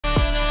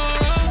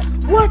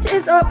What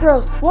is up,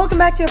 bros? Welcome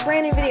back to a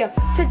brand new video.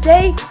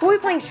 Today, we'll be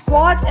playing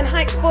squads and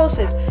high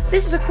explosives.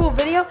 This is a cool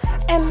video,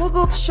 and we'll be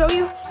able to show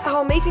you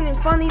how amazing and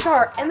fun these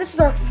are. And this is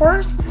our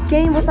first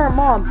game with our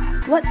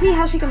mom. Let's see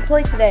how she can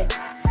play today.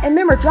 And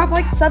remember, drop a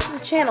like and sub to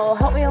the channel. It'll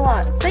help me a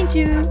lot. Thank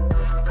you.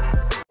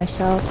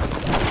 Myself.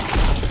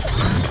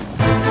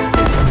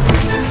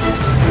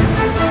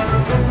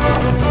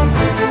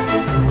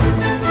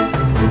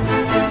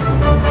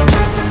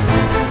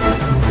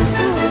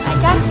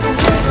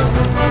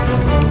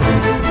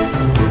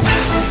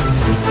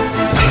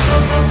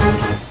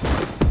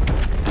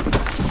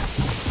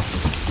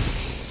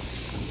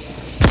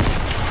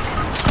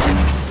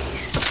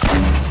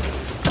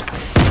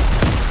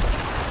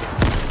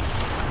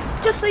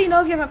 Just so you know,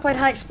 if you haven't played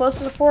high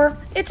explosives before,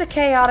 it's a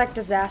chaotic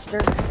disaster.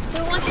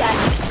 Who wants that?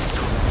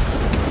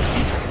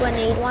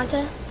 Grenade wants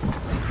it?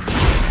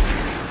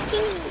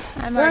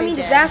 When I mean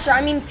disaster,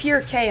 I mean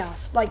pure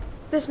chaos. Like,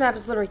 this map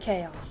is literally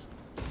chaos.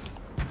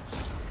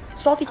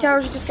 Salty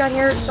Towers just got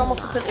here, it's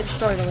almost completely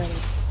destroyed already.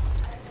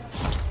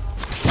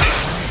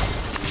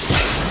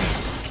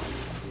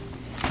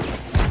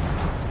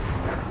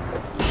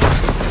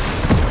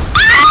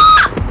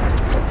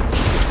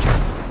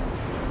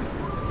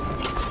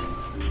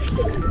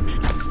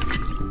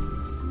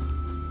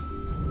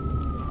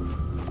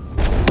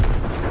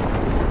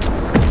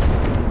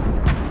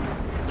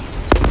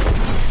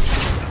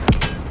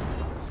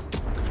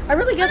 I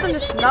really guess I'm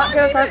just not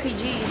good with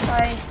RPGs.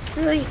 I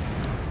really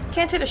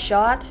can't hit a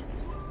shot.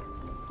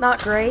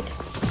 Not great. So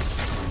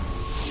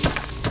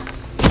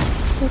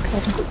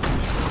good.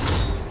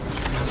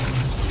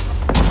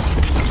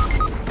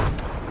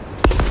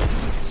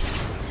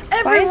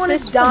 Everyone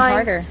is dying.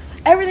 Harder?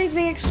 Everything's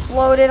being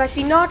exploded. I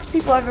see knocks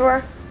people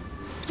everywhere.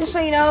 Just so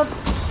you know,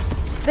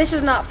 this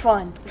is not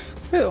fun.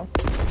 Who?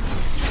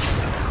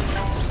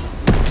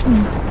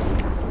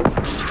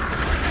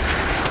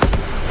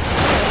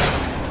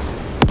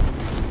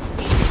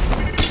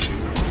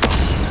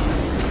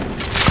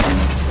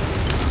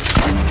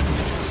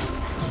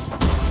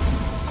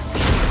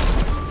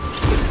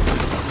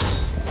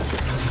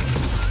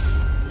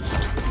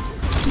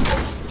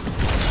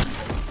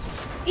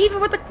 Even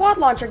with the quad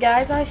launcher,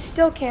 guys, I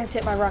still can't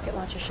hit my rocket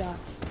launcher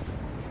shots.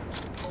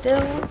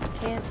 Still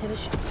can't hit a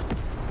shot.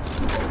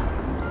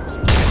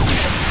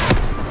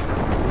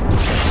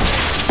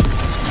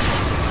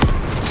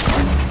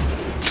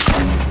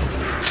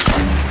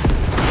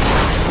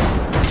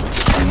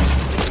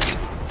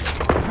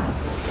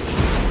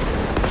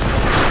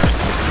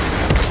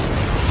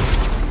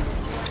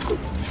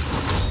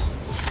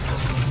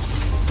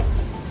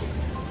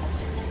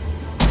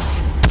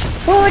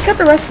 Well, I cut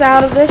the rest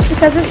out of this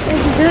because this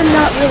did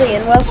not really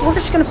end well, so we're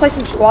just going to play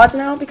some squads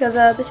now because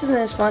this isn't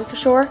as fun for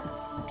sure.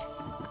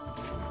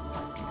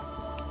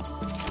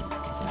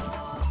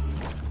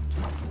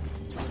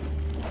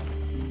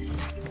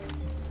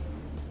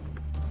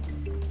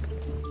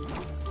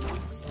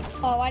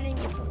 Oh, I didn't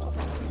get the one.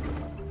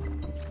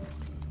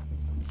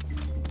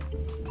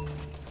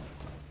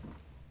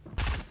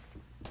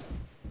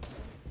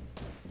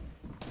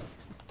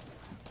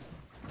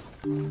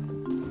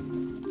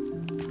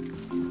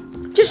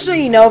 Just so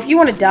you know, if you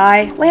want to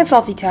die, land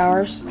Salty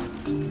Towers.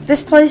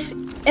 This place,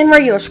 in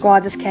regular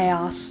squads, is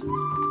chaos.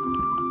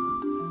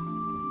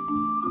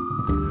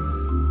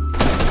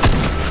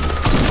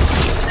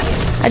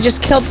 I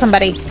just killed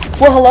somebody.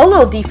 Well, hello,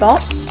 little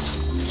default.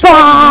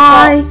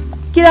 Bye!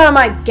 Get out of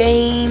my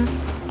game.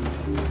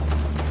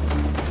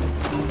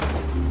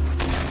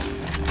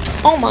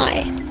 Oh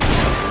my.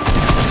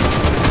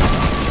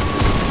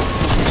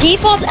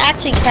 Default's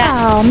actually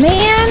crap. Oh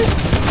man.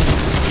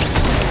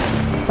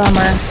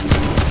 Bummer.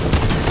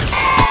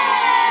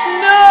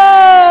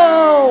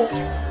 No!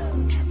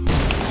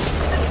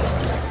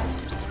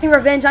 In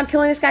revenge, I'm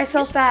killing this guy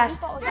so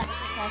fast.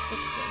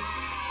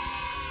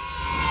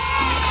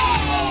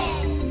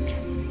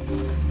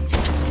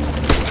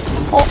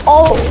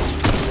 Oh.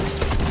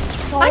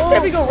 I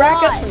said we go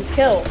rack up some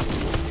kills.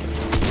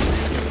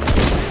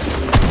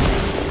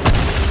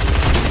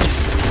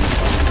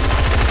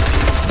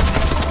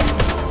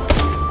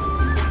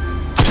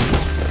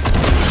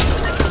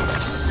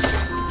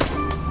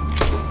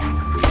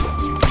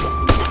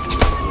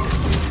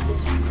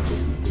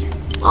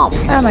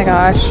 Oh my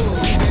gosh.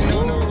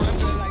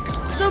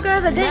 So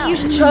guys, I didn't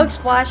use chug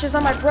splashes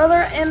on my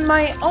brother, and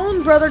my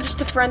own brother just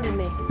defriended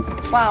me.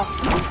 Wow.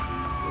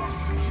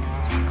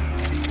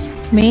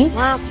 Me?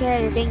 Wow,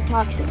 okay, you're being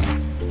toxic.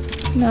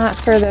 Not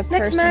for the Next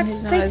person match,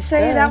 who's not safe to as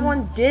say good. that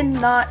one did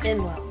not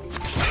end well.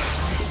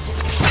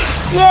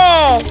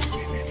 Yay!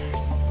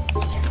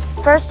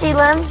 First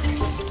elim.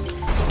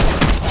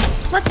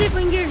 Let's see if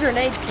we can get a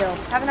grenade kill.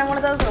 Haven't had one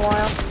of those in a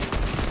while.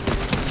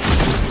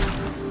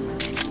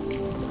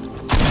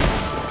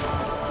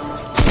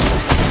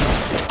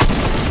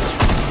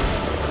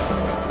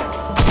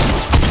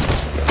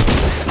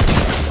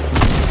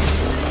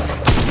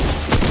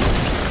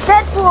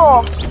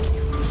 Deadpool!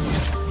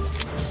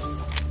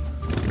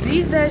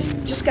 These guys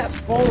just got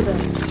bolder.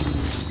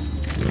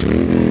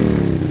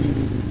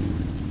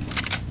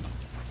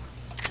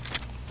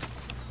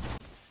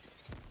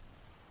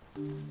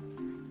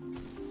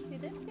 See,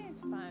 this game's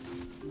fun.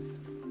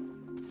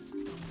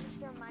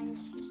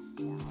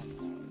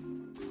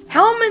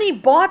 How many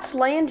bots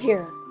land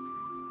here?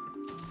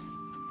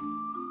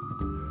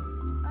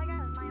 I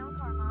got my own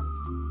car, Mom.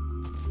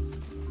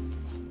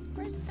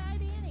 Where's Sky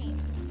Danny?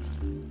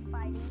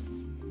 Fighting.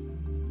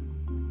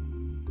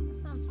 That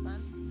sounds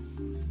fun.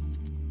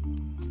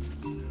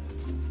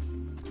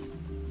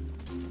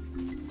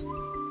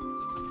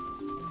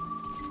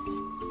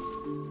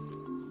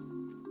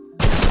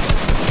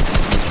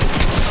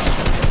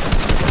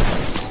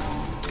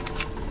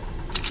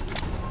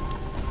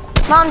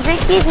 Mom,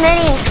 drink these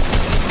minis.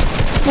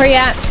 Where you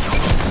at?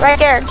 Right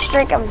there, just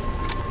drink them.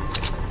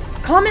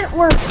 Comment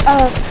where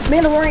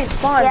Mandalorian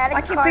spawns. Yeah,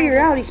 I can't figure it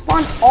out. He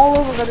spawns all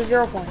over by the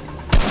 0 point.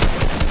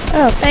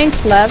 Oh,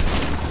 thanks, love.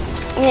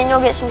 And then you'll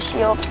get some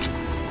shield.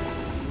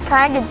 Can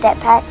I get that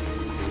pack?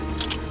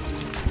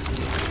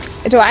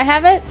 Do I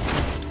have it?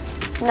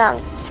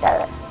 No, it's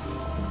got it.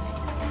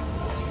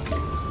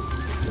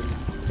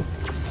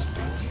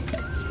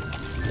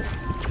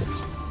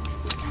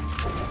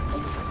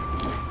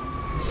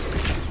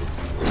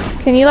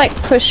 Can you like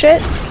push it?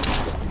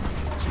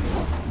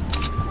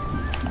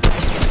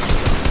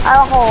 I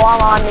have a whole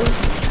lot on me.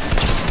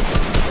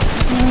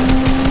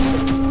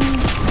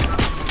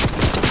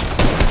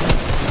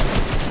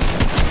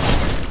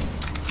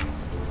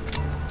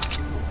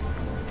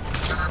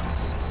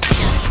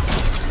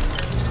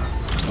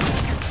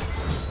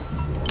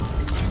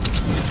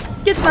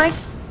 Get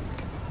sniped.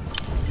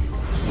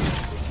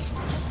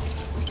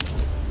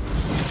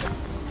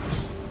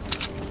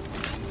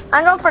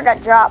 I'm going for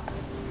that drop.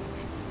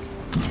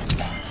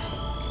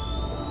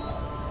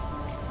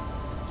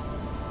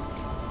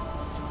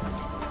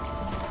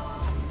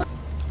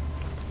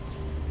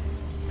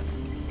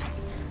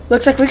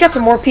 Looks like we got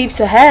some more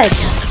peeps ahead.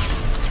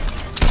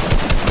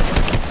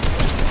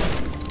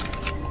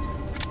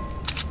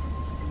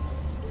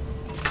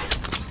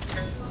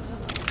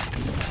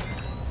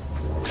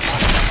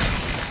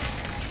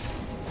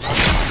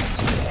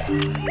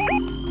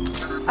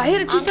 I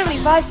hit a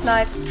 275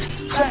 snipe,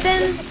 but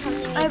then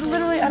I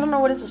don't know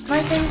what it is with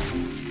sniping.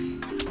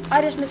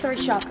 I just missed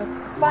every shot, but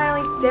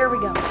finally, there we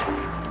go.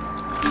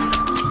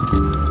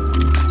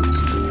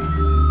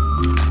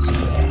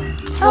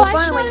 Oh, Well,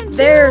 finally,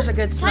 there's a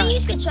good Can I snipe.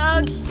 use good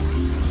chugs?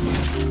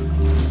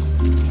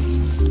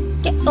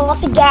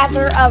 Let's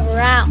gather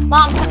around.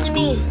 Mom, come to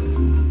me.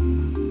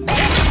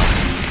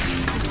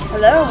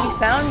 Hello, we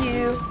found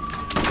you.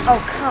 Oh,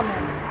 come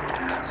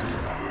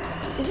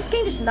on. Does this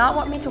game just not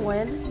want me to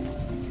win?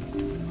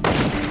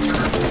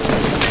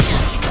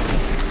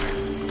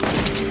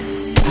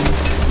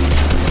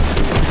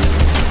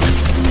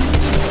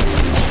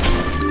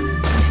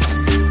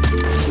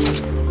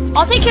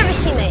 I'll take care of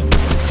his teammate.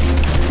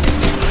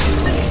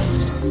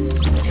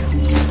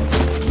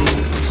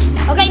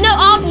 Okay, no,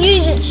 I'll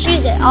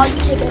choose it. I'll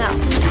take him out.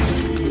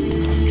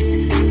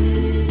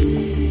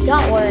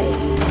 Don't worry.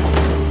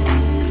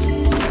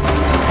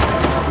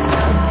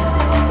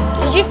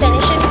 Did you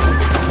finish him?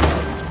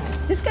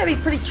 This gotta be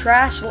pretty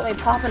trash to let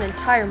me pop an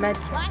entire med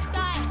kit. Last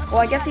guy.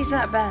 Well, I guess he's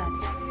not bad.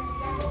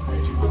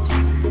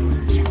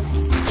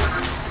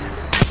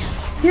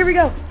 Here we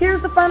go.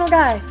 Here's the final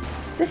guy.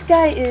 This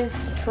guy is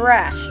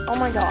trash. Oh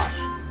my gosh.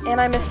 And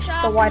I missed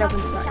the wide open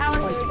side. Like,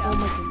 oh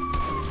my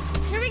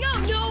goodness. Here we go.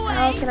 No way.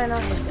 How can I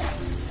not hit that?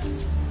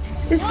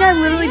 This guy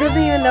literally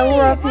doesn't even know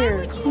we're up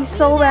here. He's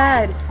so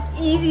bad.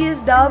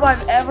 Easiest dub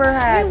I've ever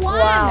had. We won.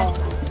 Wow.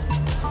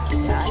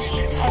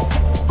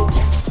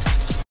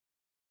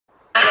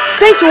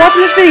 Thanks for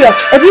watching this video.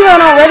 If you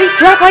haven't already,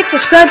 drop like,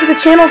 subscribe to the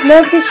channel with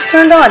notifications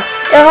turned on.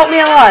 It'll help me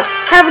a lot.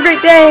 Have a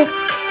great day.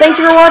 Thank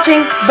you for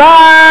watching.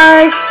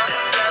 Bye.